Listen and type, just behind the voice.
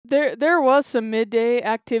There was some midday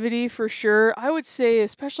activity for sure. I would say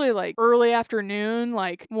especially like early afternoon,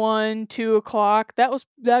 like 1, 2 o'clock. That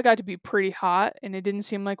got to be pretty hot, and it didn't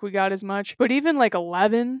seem like we got as much. But even like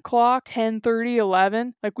 11 o'clock, 10:30,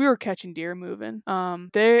 11, like we were catching deer moving.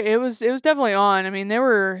 There it was definitely on. I mean, they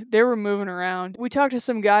were moving around. We talked to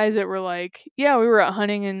some guys that were like, yeah, we were out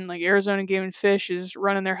hunting in like Arizona Game and Fish is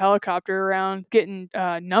running their helicopter around getting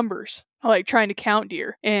numbers, like trying to count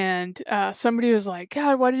deer. And somebody was like,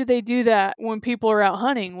 God, why do they do that when people are out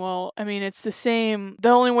hunting? Well, I mean, it's the same. The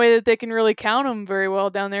only way that they can really count them very well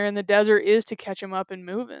down there in the desert is to catch them up and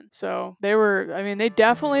moving. So I mean, they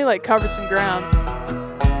definitely like covered some ground.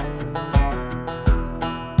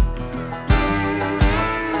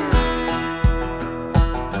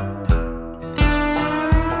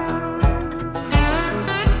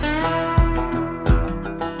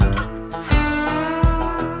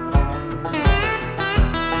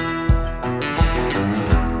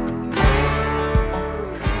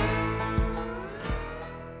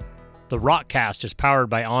 The Rockcast is powered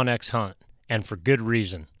by OnX Hunt, and for good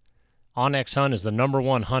reason. OnX Hunt is the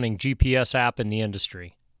 #1 hunting GPS app in the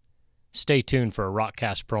industry. Stay tuned for a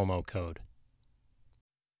Rockcast promo code.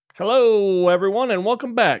 Hello, everyone, and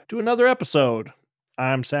welcome back to another episode.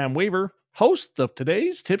 I'm Sam Weaver, host of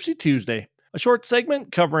today's Tipsy Tuesday, a short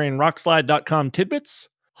segment covering rockslide.com tidbits,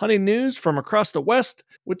 hunting news from across the West,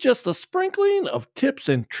 with just a sprinkling of tips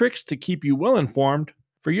and tricks to keep you well informed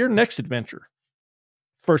for your next adventure.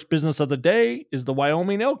 First business of the day is the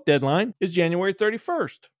Wyoming elk deadline is January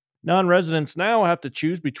 31st. Non-residents now have to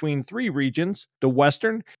choose between 3 regions, the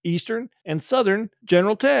Western, Eastern, and Southern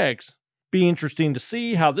general tags. Be interesting to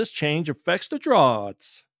see how this change affects the draw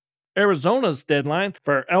odds. Arizona's deadline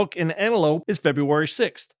for elk and antelope is February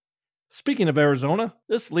 6th. Speaking of Arizona,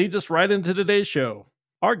 this leads us right into today's show.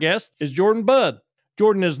 Our guest is Jordan Budd.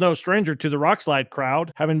 Jordan is no stranger to the Rockslide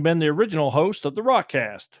crowd, having been the original host of the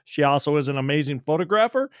Rockcast. She also is an amazing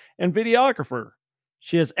photographer and videographer.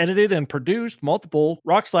 She has edited and produced multiple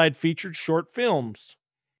Rockslide featured short films.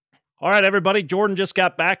 All right, everybody, Jordan just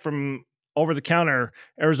got back from over-the-counter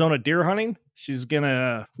Arizona deer hunting. She's going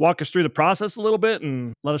to walk us through the process a little bit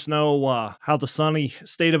and let us know how the sunny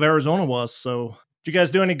state of Arizona was. So, did you guys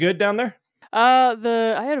do any good down there? I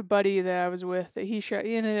had a buddy that I was with that he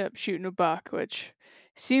ended up shooting a buck, which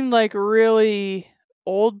seemed like a really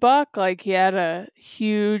old buck. Like he had a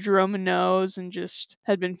huge Roman nose and just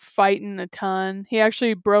had been fighting a ton. He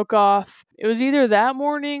actually broke off. It was either that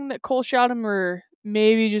morning that Cole shot him, or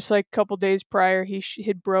maybe just like a couple days prior, he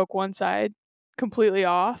had broke one side completely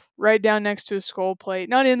off, right down next to his skull plate.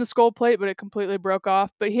 Not in the skull plate, but it completely broke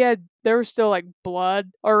off. But there was still like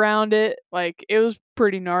blood around it. Like it was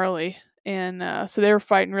pretty gnarly. And so they were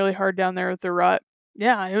fighting really hard down there with the rut.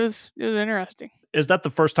 Yeah, it was interesting. Is that the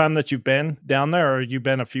first time that you've been down there, or you've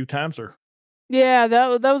been a few times? Or Yeah,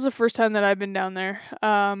 that was the first time that I've been down there.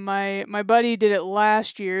 My buddy did it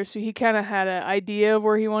last year, so he kind of had an idea of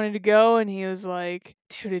where he wanted to go, and he was like,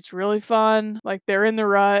 "Dude, it's really fun. Like they're in the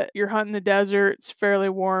rut, you're hunting the desert, it's fairly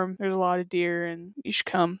warm, there's a lot of deer, and you should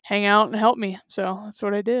come hang out and help me." So that's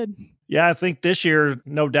what I did. yeah, I think this year,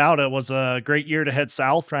 no doubt, it was a great year to head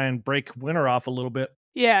south, try and break winter off a little bit.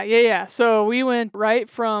 Yeah. So we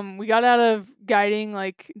got out of guiding,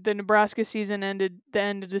 like the Nebraska season ended the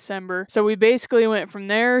end of December. So we basically went from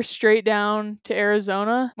there straight down to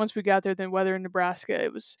Arizona. Once we got there, the weather in Nebraska,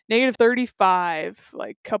 it was -35,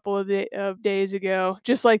 like a couple of days ago.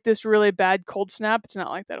 Just like this really bad cold snap. It's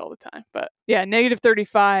not like that all the time. But yeah,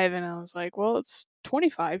 -35. And I was like, well, it's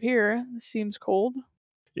 25 here. This seems cold.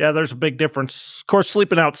 Yeah, there's a big difference. Of course,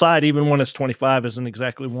 sleeping outside, even when it's 25, isn't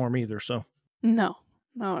exactly warm either. So, No,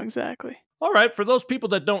 exactly. all right, for those people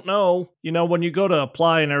that don't know, when you go to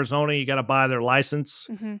apply in Arizona, you got to buy their license,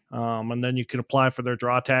 and then you can apply for their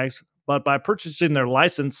draw tags. But by purchasing their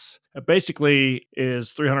license, it basically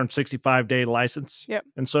is 365-day license. Yep.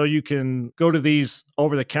 And so you can go to these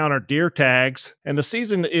over-the-counter deer tags, and the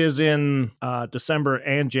season is in December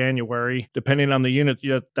and January, depending on the unit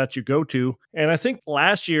that you go to. And I think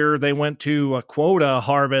last year they went to a quota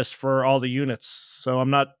harvest for all the units. So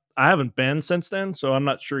I haven't been since then, so I'm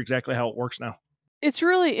not sure exactly how it works now. It's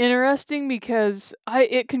really interesting because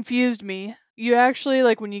it confused me. You actually,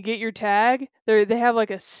 like, when you get your tag, they have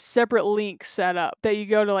like a separate link set up that you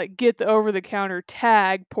go to, like, get the over the counter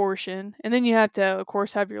tag portion, and then you have to, of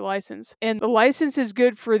course, have your license. And the license is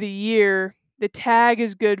good for the year. The tag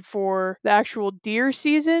is good for the actual deer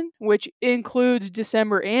season, which includes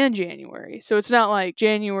December and January. So it's not like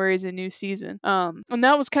January is a new season. And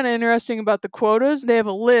that was kind of interesting about the quotas. They have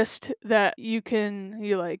a list that you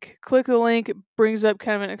like click the link, it brings up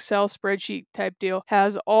kind of an Excel spreadsheet type deal,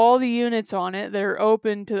 has all the units on it that are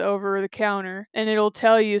open to over the counter, and it'll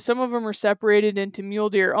tell you some of them are separated into mule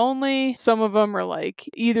deer only, some of them are like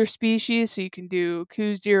either species, so you can do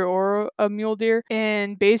Coues deer or a mule deer.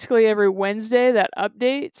 And basically every Wednesday that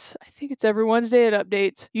updates, I think it's every Wednesday it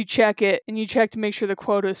updates, you check it and you check to make sure the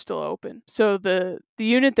quota is still open. So the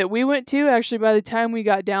unit that we went to, actually by the time we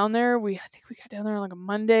got down there, I think we got down there on like a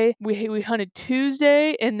Monday. We hunted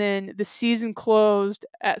Tuesday, and then the season closed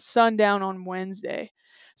at sundown on Wednesday.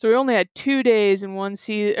 So we only had 2 days in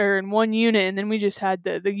in one unit, and then we just had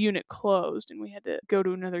the unit closed, and we had to go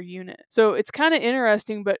to another unit. So it's kind of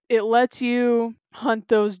interesting, but it lets you hunt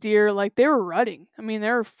those deer like they were rutting. I mean, they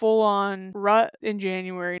were full on rut in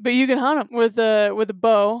January, but you can hunt them with a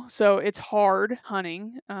bow, so it's hard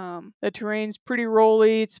hunting. The terrain's pretty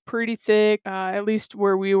rolly, it's pretty thick. At least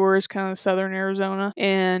where we were is kind of southern Arizona,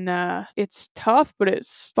 and it's tough, but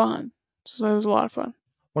it's fun. So it was a lot of fun.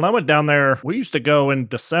 When I went down there, we used to go in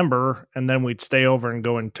December and then we'd stay over and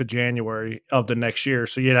go into January of the next year.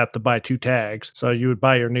 So you'd have to buy 2 tags. So you would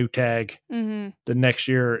buy your new tag the next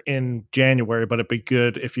year in January, but it'd be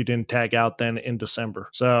good if you didn't tag out then in December.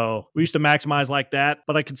 So we used to maximize like that.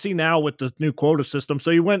 But I can see now with the new quota system.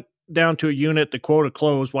 So you went down to a unit, the quota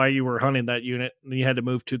closed while you were hunting that unit, and you had to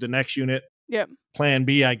move to the next unit. Yep. Plan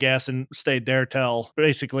B, I guess, and stayed there till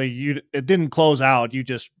basically it didn't close out. You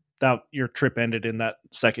just that your trip ended in that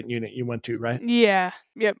second unit you went to, right? Yeah.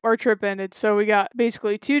 Yep. Our trip ended. So we got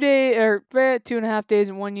basically 2.5 days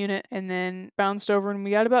in one unit, and then bounced over and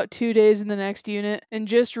we got about 2 days in the next unit. And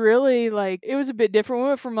just really like it was a bit different. We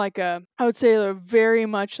went from I would say very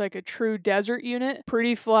much like a true desert unit,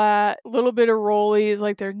 pretty flat, a little bit of rollies.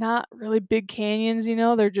 Like they're not really big canyons,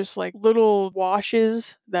 they're just like little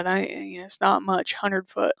washes that it's not much, 100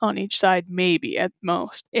 foot on each side, maybe at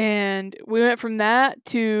most. And we went from that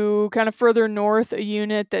to kind of further north, a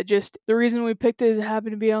unit that just the reason we picked it is it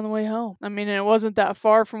happened to be on the way home. I mean, it wasn't that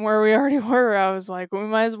far from where we already were. I was like, we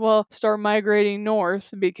might as well start migrating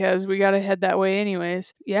north because we got to head that way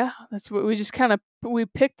anyways. Yeah, that's what we just we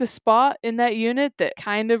picked a spot in that unit that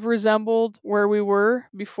kind of resembled where we were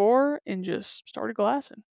before and just started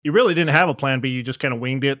glassing. You really didn't have a plan B. You just kind of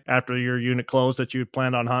winged it after your unit closed that you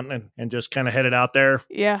planned on hunting and just kind of headed out there.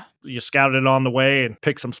 Yeah. You scouted it on the way and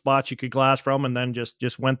picked some spots you could glass from and then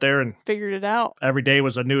just went there and figured it out. Every day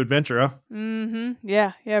was a new adventure, huh? Mm-hmm.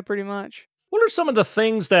 Yeah, pretty much. What are some of the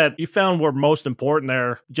things that you found were most important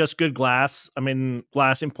there? Just good glass? I mean,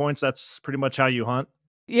 glassing points, that's pretty much how you hunt.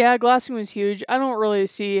 Yeah, glassing was huge. I don't really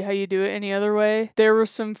see how you do it any other way. There were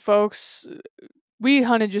some folks, we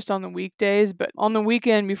hunted just on the weekdays, but on the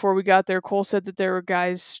weekend before we got there, Cole said that there were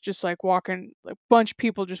guys just like walking, like a bunch of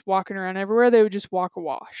people just walking around everywhere. They would just walk a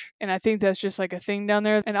wash. And I think that's just like a thing down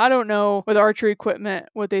there. And I don't know with archery equipment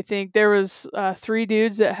what they think. There was 3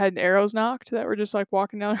 dudes that had arrows knocked that were just like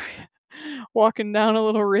walking down walking down a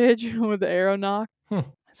little ridge with the arrow knock.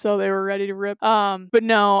 So they were ready to rip. But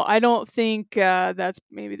no, I don't think that's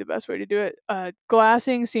maybe the best way to do it.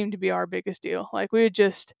 Glassing seemed to be our biggest deal. Like we would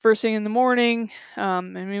just first thing in the morning.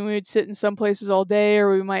 We would sit in some places all day,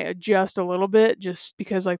 or we might adjust a little bit just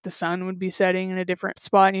because like the sun would be setting in a different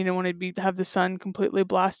spot, and you didn't want to have the sun completely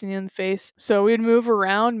blasting you in the face. So we'd move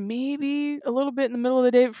around maybe a little bit in the middle of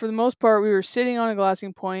the day, but for the most part, we were sitting on a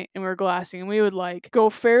glassing point and we were glassing, and we would like go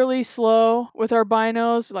fairly slow with our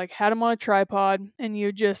binos, like had them on a tripod, and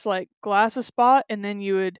you just like glass a spot, and then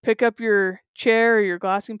you would pick up your chair or your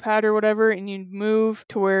glassing pad or whatever, and you'd move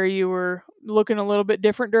to where you were looking a little bit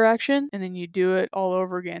different direction, and then you do it all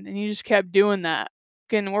over again, and you just kept doing that.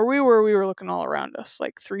 Again, where we were looking all around us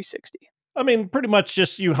like 360. I mean, pretty much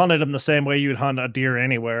just you hunted them the same way you'd hunt a deer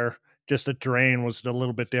anywhere. Just the terrain was a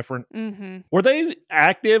little bit different. Mm-hmm. Were they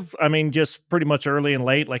active? I mean, just pretty much early and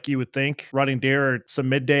late, like you would think, running deer, or some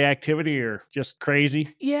midday activity, or just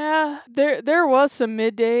crazy? Yeah, there was some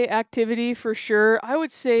midday activity for sure. I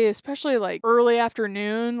would say especially like early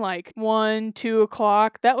afternoon, like 1, 2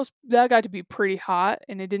 o'clock. That got to be pretty hot,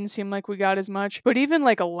 and it didn't seem like we got as much. But even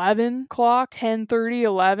like 11 o'clock, 10:30,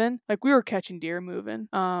 11, like we were catching deer moving.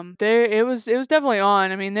 It was definitely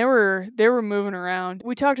on. I mean, they were moving around.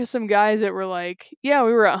 We talked to some guys that were like, yeah,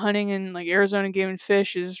 we were out hunting in like Arizona Game and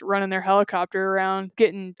Fish is running their helicopter around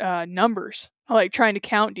getting numbers like trying to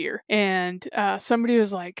count deer. And somebody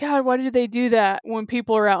was like, God, why do they do that when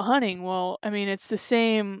people are out hunting? Well, I mean, it's the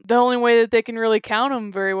same. The only way that they can really count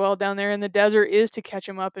them very well down there in the desert is to catch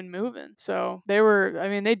them up and moving. So I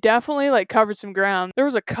mean, they definitely like covered some ground. There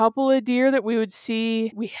was a couple of deer that we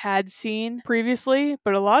had seen previously,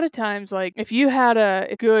 but a lot of times, like if you had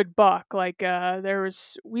a good buck, like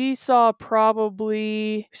we saw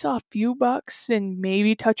a few bucks and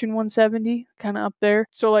maybe touching 170, kind of up there.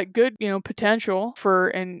 So like good, potential for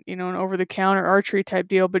an over the counter archery type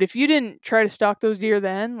deal. But if you didn't try to stalk those deer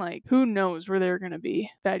then, like who knows where they're going to be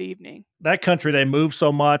that evening. That country, they move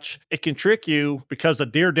so much, it can trick you because the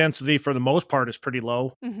deer density for the most part is pretty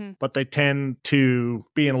low, but they tend to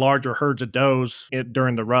be in larger herds of does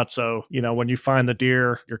during the rut. So, when you find the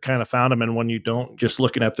deer, you're kind of found them. And when you don't, just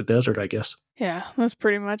looking at the desert, I guess. Yeah, that's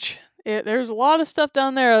pretty much it. There's a lot of stuff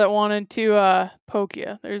down there that wanted to poke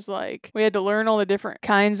you. There's we had to learn all the different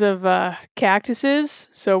kinds of cactuses.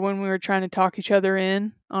 So when we were trying to talk each other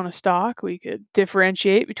in on a stalk, we could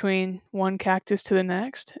differentiate between one cactus to the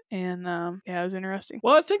next. And yeah, it was interesting.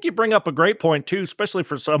 Well, I think you bring up a great point too, especially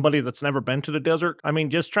for somebody that's never been to the desert. I mean,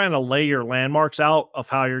 just trying to lay your landmarks out of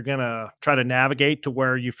how you're going to try to navigate to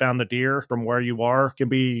where you found the deer from where you are can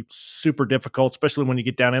be super difficult, especially when you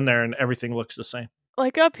get down in there and everything looks the same.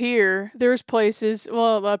 Like up here, there's places,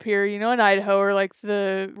 well, up here, in Idaho or like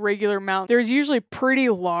the regular mountain, there's usually pretty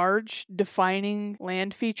large defining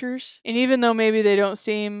land features. And even though maybe they don't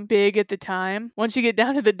seem big at the time, once you get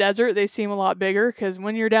down to the desert, they seem a lot bigger because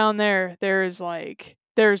when you're down there, there's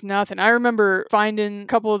nothing. I remember finding a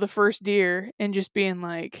couple of the first deer and just being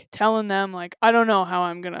telling them, I don't know how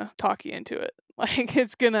I'm going to talk you into it.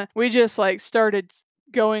 We just started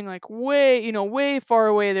going way far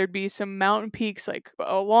away. There'd be some mountain peaks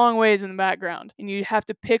a long ways in the background, and you'd have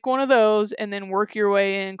to pick one of those and then work your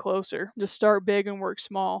way in closer. Just start big and work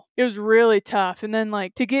small. It was really tough. And then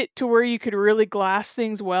to get to where you could really glass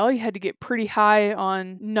things well, you had to get pretty high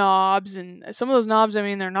on knobs, and some of those knobs, I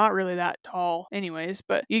mean, they're not really that tall anyways,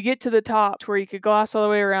 but you get to the top to where you could glass all the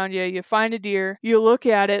way around you find a deer, you look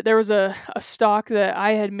at it. There was a stalk that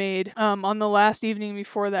I had made on the last evening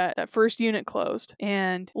before that first unit closed, and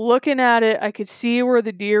looking at it, I could see where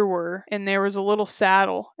the deer were, and there was a little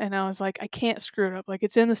saddle, and I was like, I can't screw it up.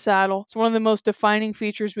 It's in the saddle. It's one of the most defining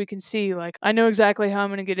features we can see. I know exactly how I'm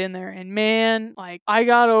going to get in there. And man, I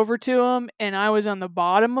got over to him, and I was on the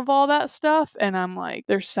bottom of all that stuff, and I'm like,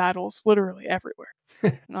 there's saddles literally everywhere.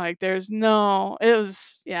 There's no, it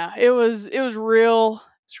was, yeah, it was real,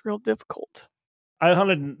 it's real difficult. I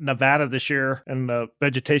hunted Nevada this year and the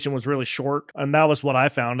vegetation was really short. And that was what I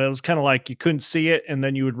found. It was kind of like you couldn't see it. And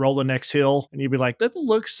then you would roll the next hill and you'd be like, that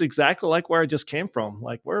looks exactly like where I just came from.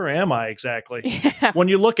 Where am I exactly? Yeah. When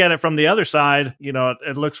you look at it from the other side,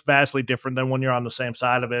 it looks vastly different than when you're on the same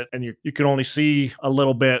side of it. And you can only see a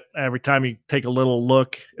little bit. Every time you take a little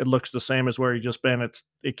look, it looks the same as where you just been.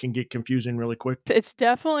 It can get confusing really quick. It's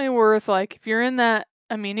definitely worth, if you're in that,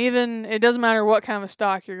 I mean, even it doesn't matter what kind of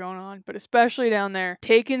stock you're going on, but especially down there,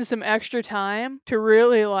 taking some extra time to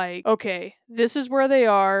really okay, this is where they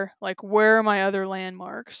are. Where are my other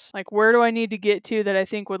landmarks? Where do I need to get to that I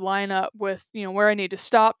think would line up with, where I need to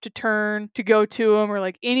stop to turn to go to them,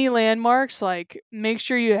 or any landmarks, make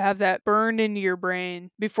sure you have that burned into your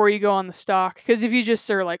brain before you go on the stock. Because if you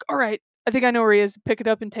just are all right, I think I know where he is, pick it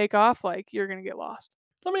up and take off, you're going to get lost.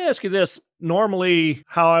 Let me ask you this. Normally,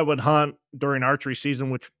 how I would hunt during archery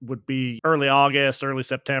season, which would be early August, early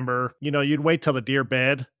September, you'd wait till the deer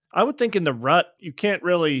bed. I would think in the rut, you can't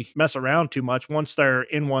really mess around too much. Once they're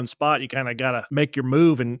in one spot, you kind of got to make your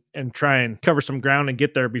move and try and cover some ground and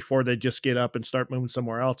get there before they just get up and start moving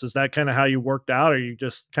somewhere else. Is that kind of how you worked out, or you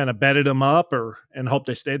just kind of bedded them up and hope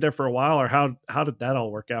they stayed there for a while, or how did that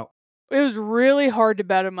all work out? It was really hard to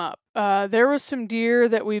bed them up. There was some deer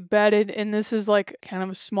that we bedded, and this is kind of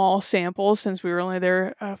a small sample since we were only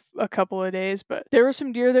there a couple of days. But there were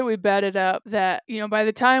some deer that we bedded up that by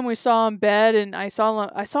the time we saw them bed, and I saw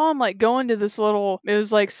them go into this little. It was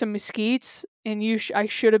some mesquites. And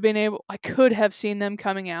I could have seen them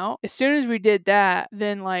coming out. As soon as we did that,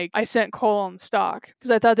 then I sent Cole on stock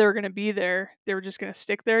because I thought they were going to be there. They were just going to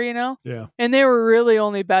stick there, Yeah. And they were really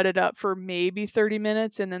only bedded up for maybe 30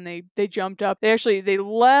 minutes, and then they jumped up. They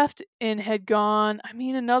left and had gone,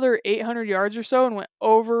 another 800 yards or so, and went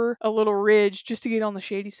over a little ridge just to get on the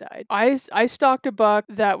shady side. I stalked a buck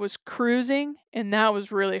that was cruising, and that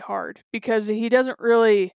was really hard because he doesn't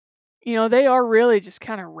really They are really just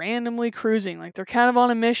kind of randomly cruising. Like they're kind of on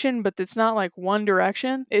a mission, but it's not like one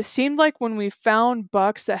direction. It seemed like when we found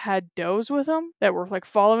bucks that had does with them that were like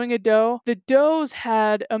following a doe, the does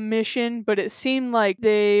had a mission, but it seemed like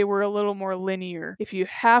they were a little more linear. If you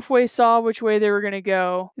halfway saw which way they were going to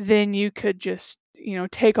go, then you could just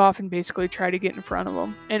take off and basically try to get in front of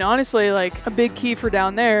them. And honestly, like a big key for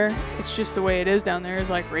down there, it's just the way it is down there, is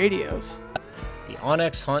like radios. The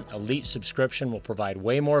onX Hunt Elite subscription will provide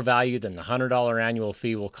way more value than the $100 annual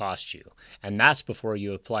fee will cost you, and that's before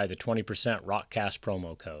you apply the 20% ROCKCAST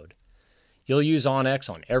promo code. You'll use onX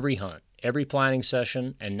on every hunt, every planning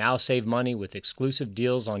session, and now save money with exclusive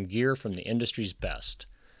deals on gear from the industry's best.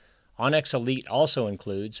 onX Elite also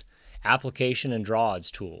includes application and draw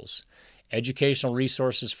odds tools, educational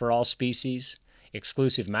resources for all species,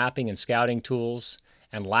 exclusive mapping and scouting tools,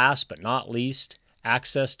 and last but not least,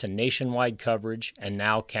 access to nationwide coverage, and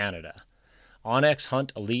now Canada. onX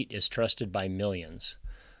Hunt Elite is trusted by millions.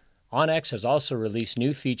 onX has also released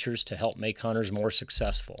new features to help make hunters more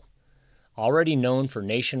successful. Already known for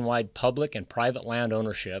nationwide public and private land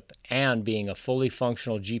ownership and being a fully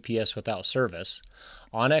functional GPS without service,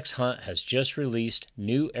 onX Hunt has just released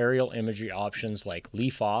new aerial imagery options like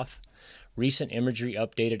Leaf Off, recent imagery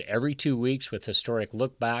updated every 2 weeks with historic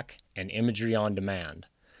look back, and imagery on demand.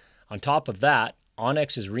 On top of that,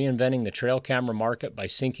 onX is reinventing the trail camera market by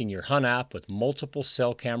syncing your Hunt app with multiple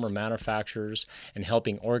cell camera manufacturers and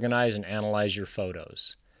helping organize and analyze your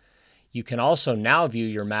photos. You can also now view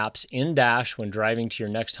your maps in Dash when driving to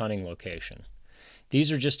your next hunting location.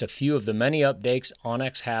 These are just a few of the many updates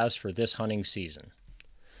onX has for this hunting season.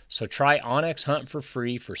 So try onX Hunt for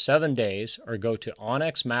free for 7 days or go to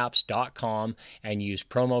onxmaps.com and use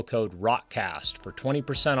promo code ROCKCAST for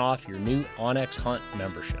 20% off your new onX Hunt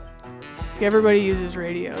membership. Everybody uses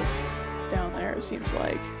radios down there, it seems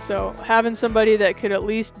like. So having somebody that could at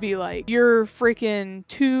least be like, you're freaking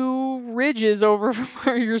 2 ridges over from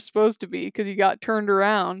where you're supposed to be because you got turned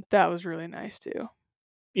around, that was really nice too.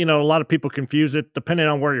 A lot of people confuse it depending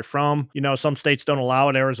on where you're from. Some states don't allow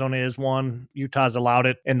it. Arizona is one. Utah's allowed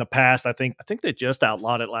it in the past. I think they just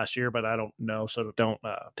outlawed it last year, but I don't know. So don't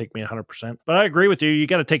take me 100%. But I agree with you. You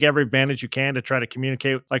got to take every advantage you can to try to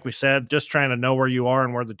communicate. Like we said, just trying to know where you are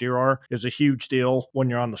and where the deer are is a huge deal when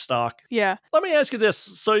you're on the stock. Yeah. Let me ask you this.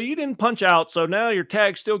 So you didn't punch out. So now your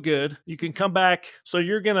tag's still good. You can come back. So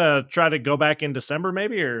you're going to try to go back in December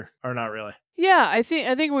maybe or not really? Yeah, I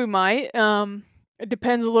think we might. It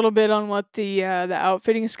depends a little bit on what the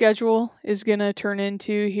outfitting schedule is gonna turn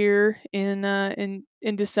into here in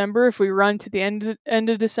December. If we run to the end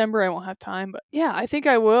of December, I won't have time. But yeah, I think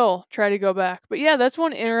I will try to go back. But yeah, that's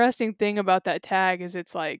one interesting thing about that tag is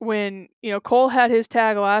it's like when Cole had his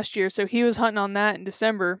tag last year, so he was hunting on that in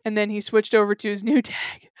December, and then he switched over to his new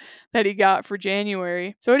tag that he got for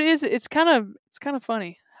January. So it's kind of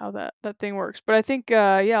funny how that thing works. But I think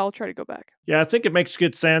yeah, I'll try to go back. Yeah, I think it makes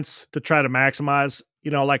good sense to try to maximize.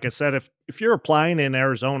 Like I said, if you're applying in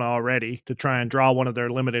Arizona already to try and draw one of their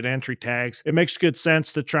limited entry tags, it makes good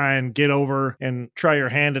sense to try and get over and try your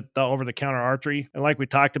hand at the over-the-counter archery. And like we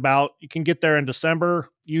talked about, you can get there in December,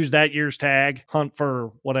 use that year's tag, hunt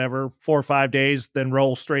for whatever, 4 or 5 days, then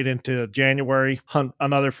roll straight into January, hunt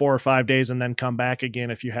another 4 or 5 days, and then come back again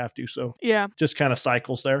if you have to. So yeah, just kind of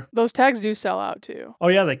cycles there. Those tags do sell out too. Oh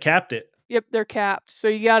yeah, they capped it. Yep, they're capped. So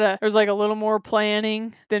there's like a little more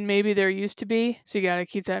planning than maybe there used to be. So you gotta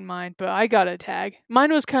keep that in mind. But I got a tag.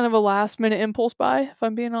 Mine was kind of a last minute impulse buy, if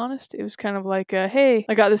I'm being honest. It was kind of like, hey,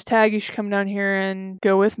 I got this tag, you should come down here and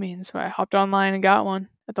go with me. And so I hopped online and got one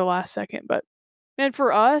at the last second. But and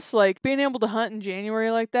for us, like being able to hunt in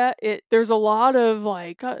January like that, there's a lot of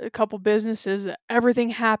like a couple businesses that everything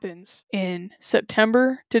happens in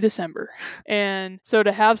September to December. And so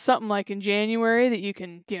to have something like in January that you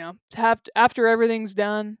can, have after everything's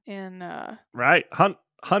done and right.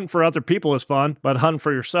 Hunting for other people is fun, but hunting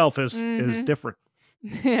for yourself is different.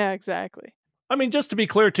 Yeah, exactly. I mean, just to be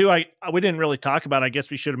clear too, we didn't really talk about it. I guess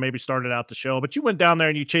we should have maybe started out the show, but you went down there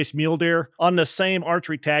and you chased mule deer. On the same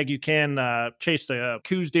archery tag, you can chase the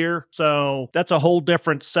coos deer. So that's a whole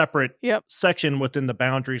different separate section within the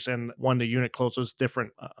boundaries, and when the unit closes,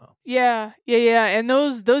 different. Yeah. And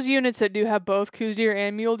those units that do have both coos deer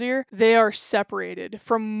and mule deer, they are separated.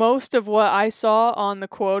 From most of what I saw on the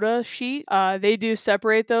quota sheet, they do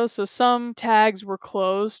separate those. So some tags were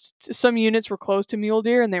closed, some units were closed to mule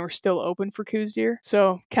deer, and they were still open for coos deer.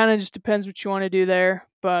 So kind of just depends what you want to do there.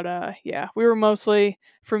 But yeah, we were mostly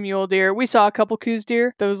for mule deer. We saw a couple coos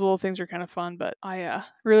deer. Those little things are kind of fun, but I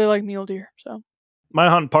really like mule deer. So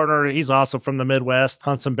my hunting partner, he's also from the Midwest,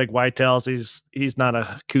 hunts some big whitetails. He's not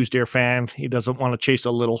a coos deer fan. He doesn't want to chase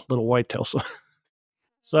a little whitetail. So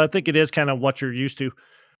So I think it is kind of what you're used to.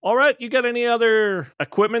 All right, you got any other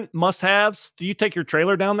equipment must-haves? Do you take your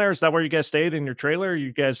trailer down there? Is that where you guys stayed in your trailer? Or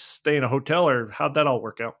you guys stay in a hotel, or how'd that all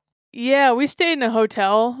work out? Yeah, we stayed in a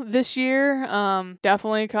hotel this year.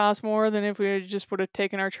 Definitely cost more than if we just would have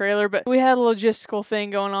taken our trailer, but we had a logistical thing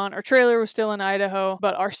going on. Our trailer was still in Idaho,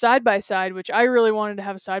 but our side by side, which I really wanted to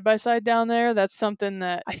have a side by side down there, that's something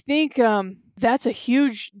that I think that's a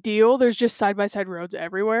huge deal. There's just side by side roads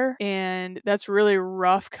everywhere, and that's really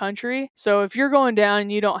rough country. So if you're going down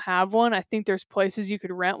and you don't have one, I think there's places you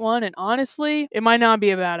could rent one. And honestly, it might not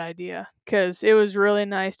be a bad idea because it was really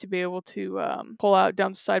nice to be able to pull out,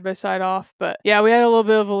 dump side by side off. But yeah, we had a little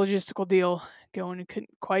bit of a logistical deal going and couldn't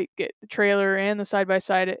quite get the trailer and the side by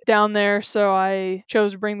side down there, so I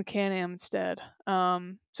chose to bring the Can-Am instead.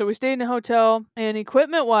 So we stayed in a hotel, and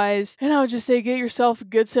equipment wise, and I would just say get yourself a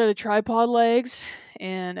good set of tripod legs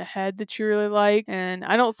and a head that you really like. And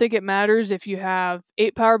I don't think it matters if you have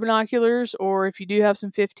 8 power binoculars or if you do have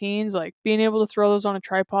some 15s, like being able to throw those on a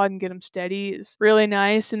tripod and get them steady is really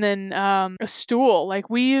nice. And then a stool, like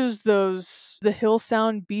we use those, the Hill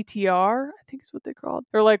Sound BTR, I think is what they're called.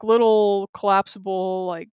 They're like little collapsible,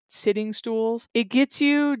 like sitting stools. It gets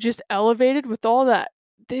you just elevated with all that.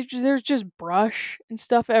 There's just brush and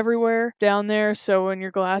stuff everywhere down there. So when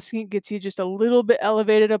you're glassing, it gets you just a little bit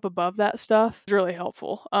elevated up above that stuff. It's really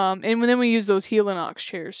helpful. And then we use those Helinox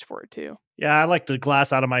chairs for it too. Yeah, I like the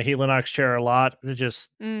glass out of my Helinox chair a lot. It just,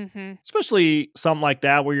 Mm-hmm. especially something like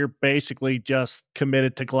that where you're basically just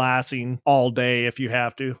committed to glassing all day if you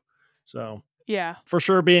have to. So Yeah. for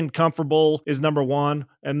sure, being comfortable is number one.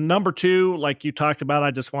 And number two, like you talked about,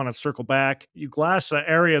 I just want to circle back. You glass the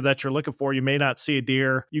area that you're looking for. You may not see a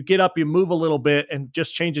deer. You get up, you move a little bit, and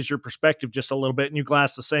just changes your perspective just a little bit, and you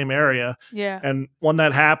glass the same area. Yeah. And when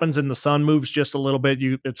that happens and the sun moves just a little bit,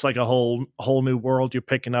 it's like a whole new world. You're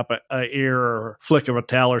picking up a ear or flick of a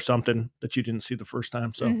tail or something that you didn't see the first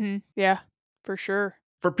time. So Mm-hmm. Yeah, for sure.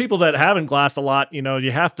 for people that haven't glassed a lot,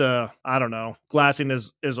 you have to, I don't know, glassing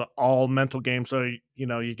is an all mental game. So,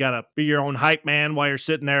 you got to be your own hype man while you're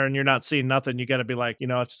sitting there and you're not seeing nothing. You got to be like,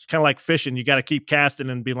 it's kind of like fishing. You got to keep casting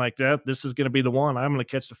and be like, that this is going to be the one. I'm going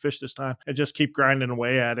to catch the fish this time, and just keep grinding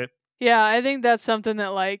away at it. Yeah, I think that's something that,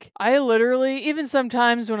 like, I literally, even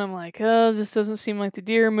sometimes when I'm like, oh, this doesn't seem like the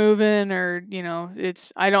deer moving, or,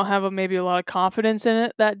 I don't have maybe a lot of confidence in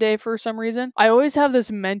it that day for some reason. I always have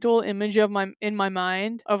this mental image in my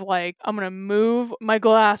mind of like, I'm going to move my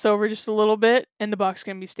glass over just a little bit and the buck's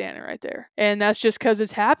going to be standing right there. And that's just because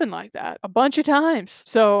it's happened like that a bunch of times.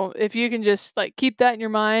 So if you can just like keep that in your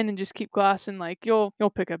mind and just keep glassing, like you'll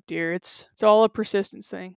pick up deer. It's all a persistence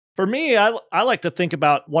thing. For me, I like to think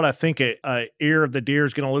about what I think a ear of the deer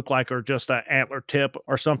is going to look like, or just an antler tip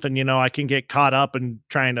or something. I can get caught up in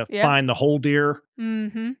trying to Yeah. find the whole deer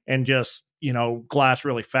Mm-hmm. and just, glass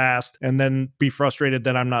really fast and then be frustrated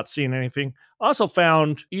that I'm not seeing anything. I also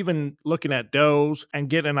found, even looking at does and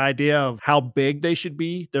get an idea of how big they should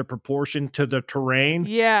be, their proportion to the terrain,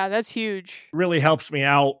 Yeah, that's huge. really helps me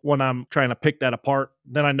out when I'm trying to pick that apart.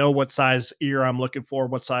 Then I know what size ear I'm looking for,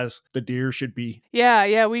 what size the deer should be.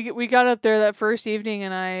 Yeah, we got up there that first evening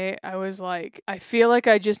and I was like, I feel like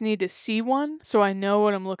I just need to see one so I know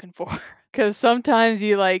what I'm looking for. Cuz sometimes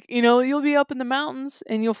you like, you'll be up in the mountains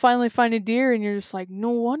and you'll finally find a deer and you're just like, no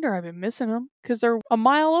wonder I've been missing them cuz they're a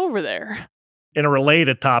mile over there. In a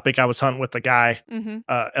related topic, I was hunting with a guy, Mhm.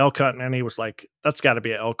 elk hunting, and he was like, "That's got to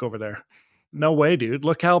be an elk over there." No way, dude.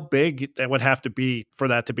 Look how big that would have to be for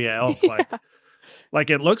that to be an elk. Yeah, Like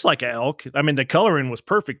it looks like an elk. I mean, the coloring was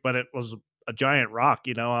perfect, but it was a giant rock.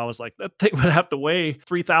 I was like, that thing would have to weigh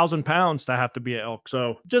 3,000 pounds to have to be an elk.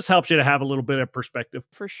 So it just helps you to have a little bit of perspective.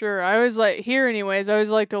 for sure. I always like here anyways, I always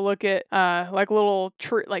like to look at like little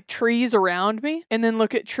trees around me and then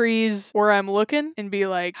look at trees where I'm looking and be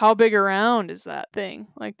like, how big around is that thing?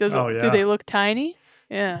 Like Oh, do yeah. they look tiny?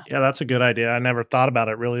 Yeah. Yeah, that's a good idea. I never thought about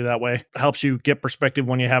it really that way. Helps you get perspective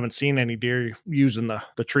when you haven't seen any deer using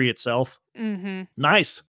the tree itself. Mhm.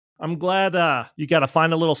 Nice. I'm glad you got to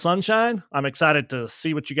find a little sunshine. I'm excited to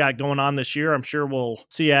see what you got going on this year. I'm sure we'll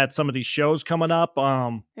see you at some of these shows coming up.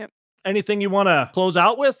 Yep. Anything you want to close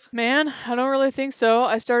out with? Man, I don't really think so.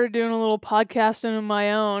 I started doing a little podcasting of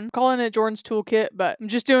my own, calling it Jordan's Toolkit, but I'm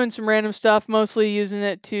just doing some random stuff, mostly using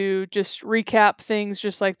it to just recap things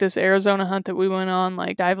just like this Arizona hunt that we went on,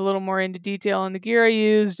 like dive a little more into detail on the gear I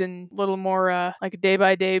used and a little more like a day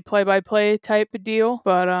by day, play by play type of deal.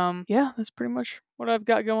 But yeah, that's pretty much what I've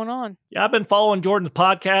got going on. Yeah, I've been following Jordan's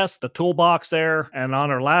podcast, The Toolbox there, and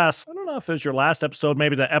on our last, I don't know if it was your last episode,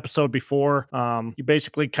 maybe the episode before, you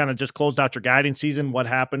basically kind of just closed out your guiding season, what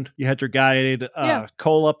happened. You had your guide, Yeah.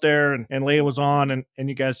 Cole up there, and Leah was on, and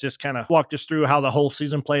you guys just kind of walked us through how the whole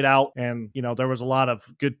season played out, and, there was a lot of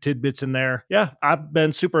good tidbits in there. Yeah, I've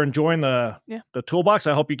been super enjoying the Toolbox.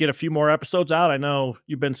 I hope you get a few more episodes out. I know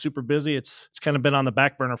you've been super busy. It's kind of been on the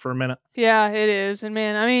back burner for a minute. Yeah, it is. And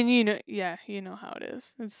man, I mean, you know how it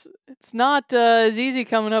is. It's not as easy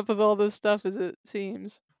coming up with all this stuff as it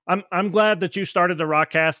seems. I'm glad that you started the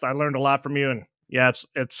Rockcast. I learned a lot from you, and yeah,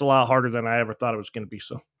 it's a lot harder than I ever thought it was going to be.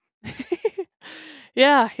 So,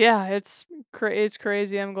 yeah, it's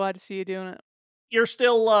crazy. I'm glad to see you doing it. You're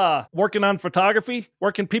still working on photography.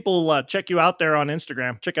 Where can people check you out there on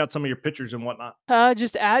Instagram? Check out some of your pictures and whatnot.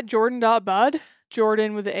 Just at jordan.bud.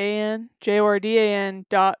 Jordan with the AN,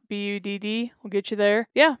 JORDAN.BUDD will get you there.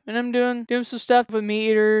 Yeah, and I'm doing some stuff with Meat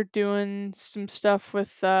Eater, doing some stuff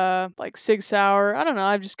with like Sig Sauer. I don't know.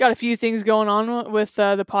 I've just got a few things going on with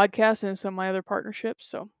the podcast and some of my other partnerships.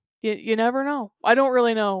 So you never know. I don't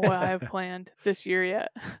really know what I have planned this year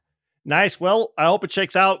yet. Nice. Well, I hope it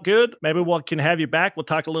shakes out good. Maybe we can have you back. We'll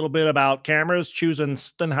talk a little bit about cameras, choosing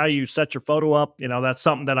how you set your photo up. That's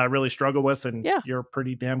something that I really struggle with, and you're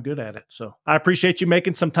pretty damn good at it. So I appreciate you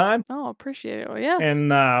making some time. Oh, appreciate it. Well, yeah. And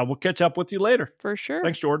we'll catch up with you later. For sure.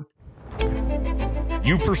 Thanks, Jordan.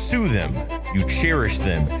 You pursue them, you cherish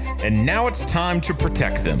them, and now it's time to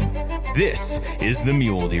protect them. This is the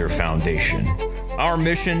Mule Deer Foundation. Our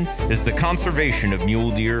mission is the conservation of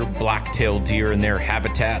mule deer, black-tailed deer, and their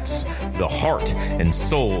habitats, the heart and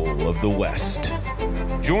soul of the West.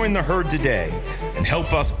 Join the herd today and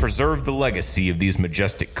help us preserve the legacy of these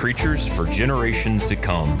majestic creatures for generations to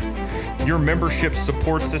come. Your membership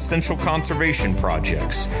supports essential conservation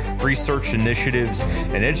projects, research initiatives,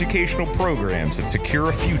 and educational programs that secure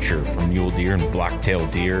a future for mule deer and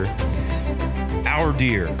black-tailed deer. Our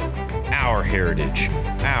deer, our heritage,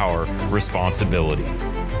 our responsibility.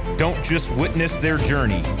 Don't just witness their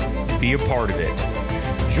journey, be a part of it.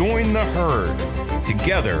 Join the herd.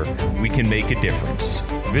 Together, we can make a difference.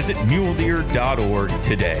 Visit muledeer.org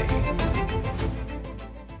today.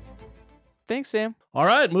 Thanks, Sam. All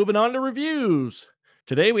right, moving on to reviews.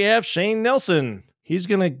 Today we have Shane Nelson. He's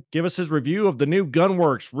going to give us his review of the new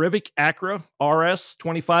Gunworks Rivik Acra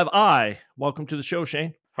RS25i. Welcome to the show,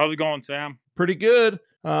 Shane. How's it going, Sam? Pretty good.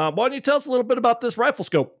 Why don't you tell us a little bit about this rifle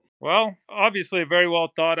scope? Well, obviously a very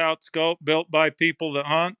well thought out scope built by people that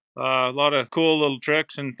hunt. A lot of cool little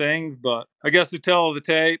tricks and things, but I guess to tell the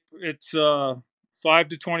tape, it's 5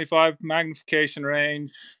 to 25 magnification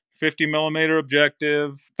range, 50 millimeter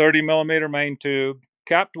objective, 30 millimeter main tube,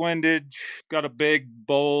 capped windage, got a big,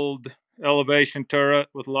 bold elevation turret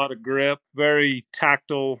with a lot of grip, very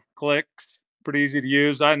tactile clicks, pretty easy to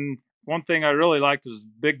use. One thing I really liked was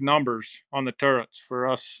big numbers on the turrets. For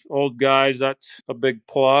us old guys, that's a big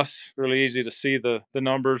plus. Really easy to see the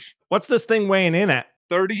numbers. What's this thing weighing in at?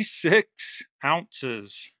 36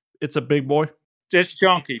 ounces. It's a big boy. It's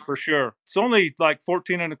chunky for sure. It's only like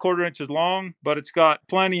 14 and a quarter inches long, but it's got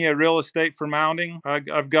plenty of real estate for mounting.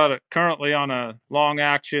 I've got it currently on a long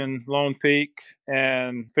action Lone Peak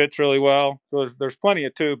and fits really well. So there's plenty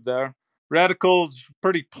of tube there. Reticle's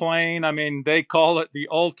pretty plain. I mean, they call it the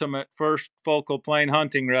ultimate first focal plane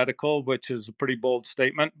hunting reticle, which is a pretty bold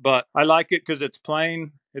statement, but I like it because it's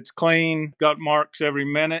plain. It's clean, got marks every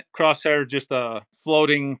minute. Crosshair is just a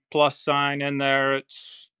floating plus sign in there.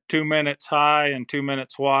 It's 2 minutes high and 2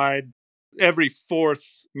 minutes wide. Every fourth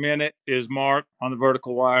minute is marked on the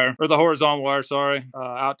vertical wire, or the horizontal wire,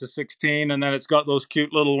 out to 16. And then it's got those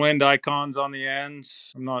cute little wind icons on the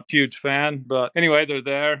ends. I'm not a huge fan, but anyway, they're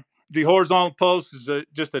there. The horizontal post is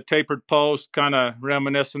just a tapered post, kind of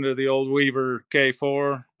reminiscent of the old Weaver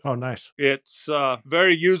K4. Oh, nice. It's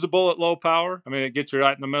very usable at low power. I mean, it gets you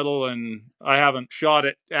right in the middle, and I haven't shot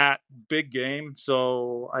it at big game,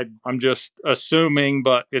 so I'm just assuming,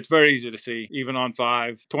 but it's very easy to see, even on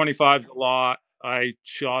 5. 25's a lot. I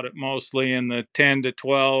shot it mostly in the 10 to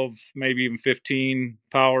 12, maybe even 15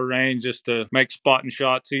 power range, just to make spotting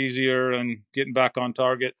shots easier and getting back on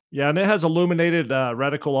target. Yeah, and it has illuminated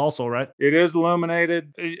reticle also, right? It is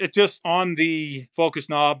illuminated. It's just on the focus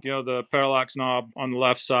knob, the parallax knob on the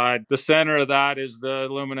left side. The center of that is the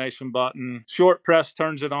illumination button. Short press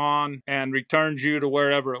turns it on and returns you to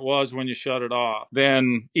wherever it was when you shut it off.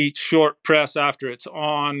 Then each short press after it's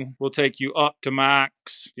on will take you up to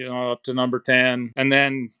max, up to number 10, and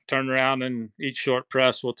then turn around, and each short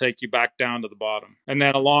press will take you back down to the bottom. And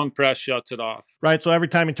then a long press shuts it off. Right, so every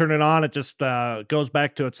time you turn it on, it just goes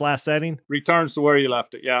back to its last setting? Returns to where you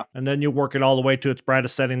left it, yeah. And then you work it all the way to its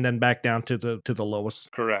brightest setting, then back down to the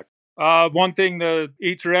lowest? Correct. One thing,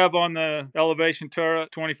 each rev on the elevation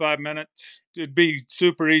turret, 25 minutes. It'd be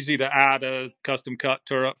super easy to add a custom cut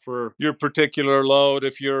turret for your particular load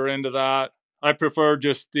if you're into that. I prefer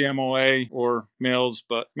just the MOA or mills,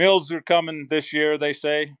 but mills are coming this year, they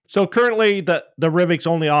say. So currently the Rivik's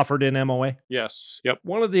only offered in MOA? Yes. Yep.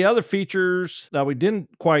 One of the other features that we didn't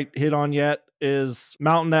quite hit on yet is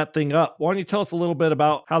mounting that thing up. Why don't you tell us a little bit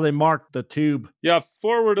about how they mark the tube? Yeah,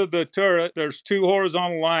 forward of the turret, there's 2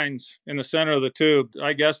 horizontal lines in the center of the tube.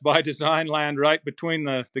 I guess by design land right between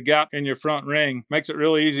the gap in your front ring. Makes it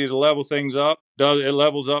really easy to level things up. It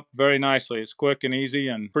levels up very nicely. It's quick and easy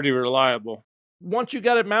and pretty reliable. Once you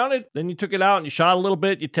got it mounted, then you took it out and you shot a little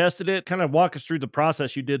bit, you tested it. Kind of walk us through the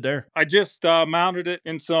process you did there. I just mounted it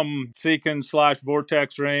in some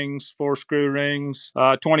Seekins/Vortex rings, 4-screw rings,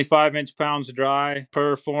 25-inch pounds of dry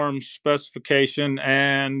per form specification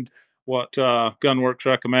and what Gunworks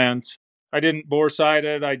recommends. I didn't bore sight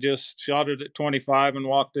it. I just shot it at 25 and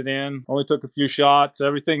walked it in. Only took a few shots.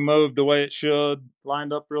 Everything moved the way it should.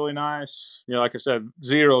 Lined up really nice. Like I said,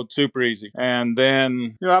 zeroed super easy. And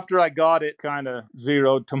then, after I got it kind of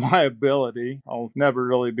zeroed to my ability, I'll never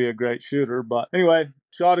really be a great shooter. But anyway,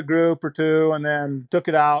 shot a group or 2 and then took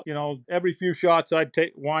it out. Every few shots I'd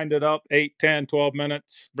wind it up 8, 10, 12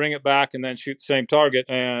 minutes, bring it back and then shoot the same target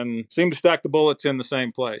and seem to stack the bullets in the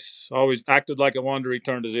same place. Always acted like it wanted to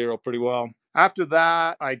return to zero pretty well. After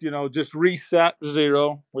that, I, just reset to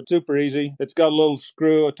zero, which is super easy. It's got a little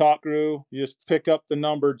screw, a top screw. You just pick up the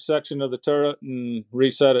numbered section of the turret and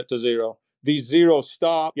reset it to zero. These zero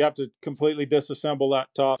stop, you have to completely disassemble that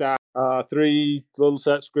top stack. 3 little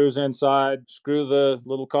set screws inside, screw the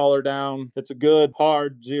little collar down. It's a good,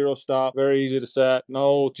 hard zero stop, very easy to set.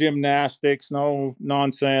 No gymnastics, no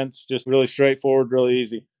nonsense, just really straightforward, really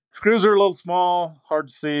easy. Screws are a little small, hard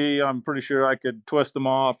to see. I'm pretty sure I could twist them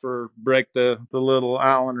off or break the little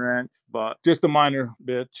Allen wrench, but just a minor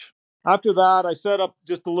bitch. After that, I set up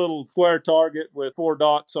just a little square target with 4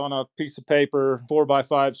 dots on a piece of paper,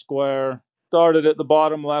 4x5 square. Started at the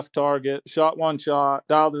bottom left target, shot 1 shot,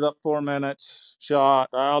 dialed it up 4 minutes, shot,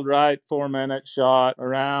 dialed right 4 minutes, shot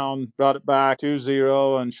around, brought it back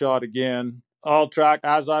 2-0 and shot again. All tracked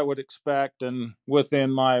as I would expect and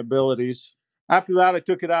within my abilities. After that, I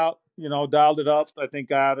took it out, dialed it up. I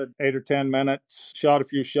think I added 8 or 10 minutes, shot a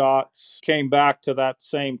few shots, came back to that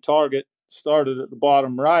same target, started at the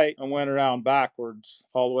bottom right and went around backwards,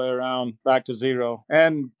 all the way around back to 0.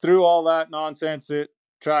 And through all that nonsense, it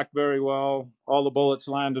tracked very well. All the bullets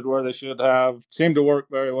landed where they should have. Seemed to work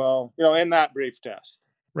very well, in that brief test.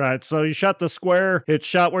 Right, so you shot the square, it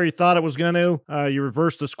shot where you thought it was going to. You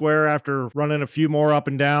reversed the square after running a few more up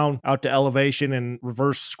and down out to elevation and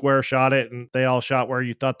reverse square shot it, and they all shot where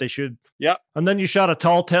you thought they should. Yep. And then you shot a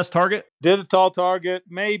tall test target? Did a tall target,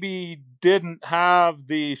 maybe didn't have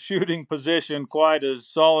the shooting position quite as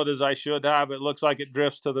solid as I should have. It looks like it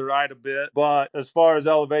drifts to the right a bit, but as far as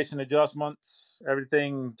elevation adjustments,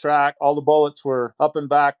 everything tracked. All the bullets were up and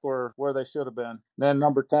back where they should have been. Then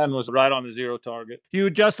number 10 was right on the 0 target. You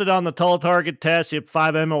adjusted on the tall target test. You had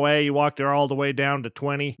 5 MOA. You walked there all the way down to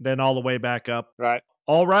 20, then all the way back up. Right.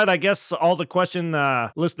 All right. I guess all the question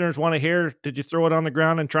listeners want to hear, did you throw it on the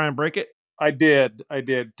ground and try and break it? I did.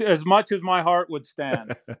 As much as my heart would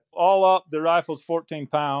stand. All up, the rifle's 14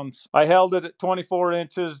 pounds. I held it at 24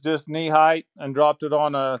 inches, just knee height, and dropped it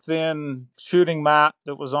on a thin shooting mat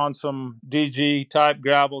that was on some DG-type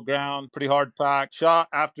gravel ground. Pretty hard pack. Shot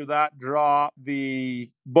after that drop. The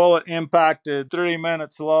bullet impacted 3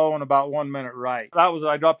 minutes low and about 1 minute right.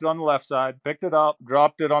 I dropped it on the left side, picked it up,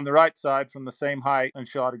 dropped it on the right side from the same height, and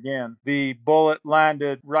shot again. The bullet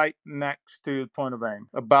landed right next to the point of aim,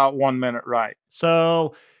 about 1 minute right.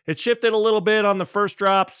 So it shifted a little bit on the first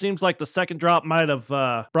drop. Seems like the second drop might have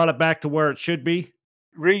brought it back to where it should be.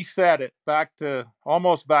 Reset it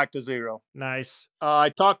almost back to 0. Nice. I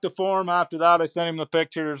talked to Form after that. I sent him the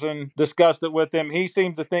pictures and discussed it with him. He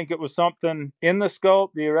seemed to think it was something in the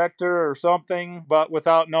scope, the erector or something, but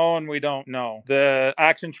without knowing, we don't know. The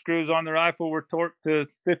action screws on the rifle were torqued to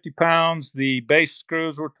 50 pounds. The base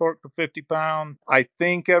screws were torqued to 50 pounds. I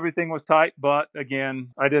think everything was tight, but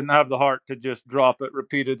again, I didn't have the heart to just drop it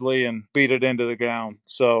repeatedly and beat it into the ground.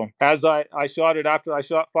 So as I shot it after I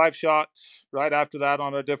shot 5 shots right after that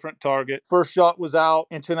on a different target. First shot was was out,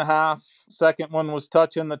 inch and a half. Second one was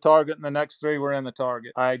touching the target, and the next 3 were in the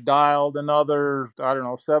target. I dialed another,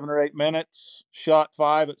 7 or 8 minutes, shot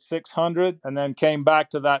 5 at 600, and then came back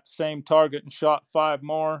to that same target and shot 5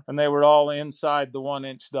 more, and they were all inside the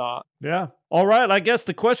 1-inch dot. Yeah. All right. I guess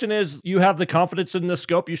the question is, you have the confidence in the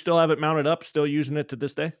scope. You still have it mounted up, still using it to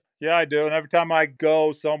this day? Yeah, I do. And every time I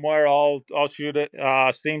go somewhere, I'll shoot it.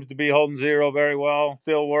 Seems to be holding zero very well.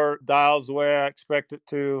 Still work, dials the way I expect it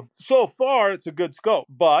to. So far, it's a good scope,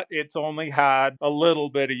 but it's only had a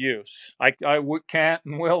little bit of use. I can't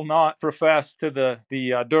and will not profess to the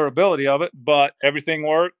durability of it, but everything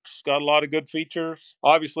works. Got a lot of good features.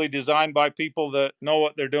 Obviously designed by people that know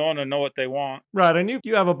what they're doing and know what they want. Right. And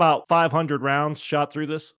you have about 500 rounds shot through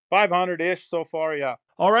this? 500-ish so far, yeah.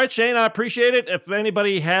 All right, Shane, I appreciate it. If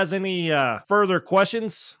anybody has any further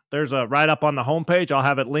questions, there's a write-up on the homepage. I'll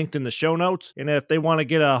have it linked in the show notes. And if they want to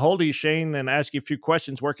get a hold of you, Shane, and ask you a few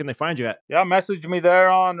questions, where can they find you at? Yeah, message me there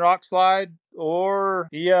on Rockslide or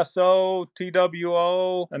ESO,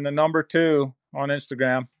 TWO, and the number 2 on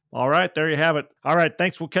Instagram. All right, there you have it. All right,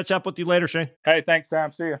 thanks. We'll catch up with you later, Shane. Hey, thanks,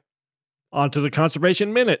 Sam. See you. On to the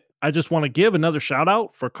Conservation Minute. I just want to give another shout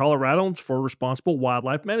out for Coloradans for Responsible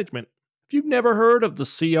Wildlife Management. If you've never heard of the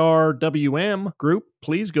CRWM group,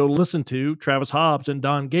 please go listen to Travis Hobbs and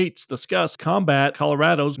Don Gates discuss Combat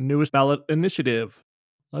Colorado's newest ballot initiative.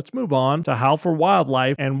 Let's move on to Howl for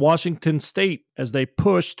Wildlife and Washington State as they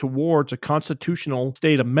push towards a constitutional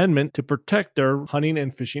state amendment to protect their hunting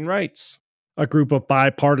and fishing rights. A group of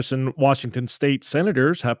bipartisan Washington state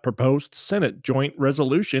senators have proposed Senate Joint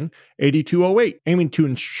Resolution 8208, aiming to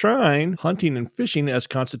enshrine hunting and fishing as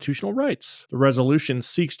constitutional rights. The resolution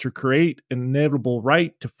seeks to create an inevitable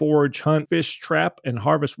right to forage, hunt, fish, trap, and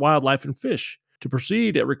harvest wildlife and fish. To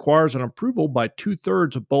proceed, it requires an approval by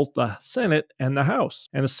 2/3 of both the Senate and the House,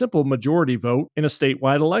 and a simple majority vote in a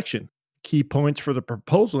statewide election. Key points for the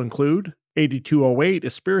proposal include 8208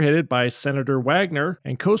 is spearheaded by Senator Wagner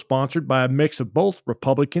and co-sponsored by a mix of both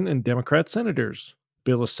Republican and Democrat senators.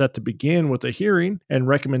 The bill is set to begin with a hearing and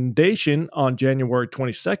recommendation on January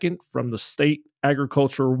 22nd from the State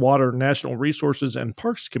Agriculture, Water, National Resources, and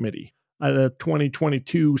Parks Committee. A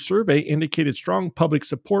 2022 survey indicated strong public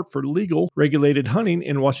support for legal, regulated hunting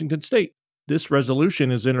in Washington state. This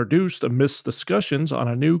resolution is introduced amidst discussions on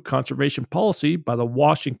a new conservation policy by the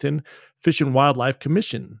Washington Fish and Wildlife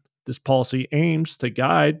Commission. This policy aims to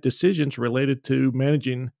guide decisions related to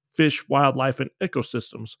managing fish, wildlife, and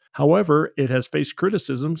ecosystems. However, it has faced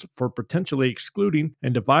criticisms for potentially excluding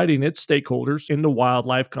and dividing its stakeholders into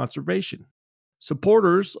wildlife conservation.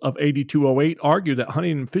 Supporters of 8208 argue that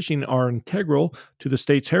hunting and fishing are integral to the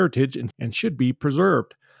state's heritage and should be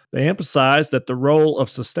preserved. They emphasize that the role of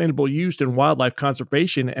sustainable use in wildlife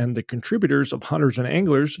conservation and the contributors of hunters and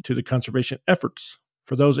anglers to the conservation efforts.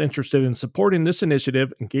 For those interested in supporting this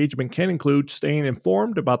initiative, engagement can include staying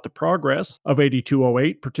informed about the progress of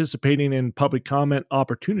 8208, participating in public comment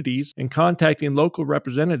opportunities, and contacting local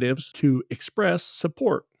representatives to express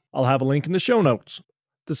support. I'll have a link in the show notes.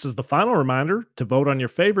 This is the final reminder to vote on your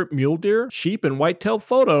favorite mule deer, sheep, and whitetail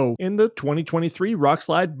photo in the 2023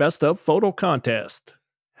 Rockslide Best of Photo Contest.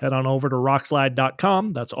 Head on over to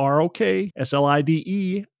rockslide.com, that's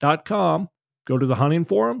ROKSLIDE.com. Go to the hunting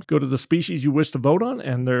forums, go to the species you wish to vote on,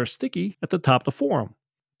 and they're sticky at the top of the forum.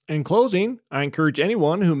 In closing, I encourage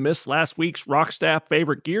anyone who missed last week's Rockstaff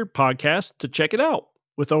Favorite Gear podcast to check it out.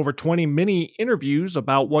 With over 20 mini interviews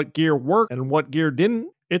about what gear worked and what gear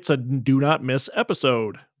didn't, it's a do not miss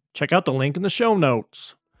episode. Check out the link in the show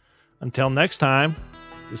notes. Until next time,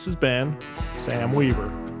 this has been Sam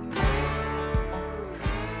Weaver.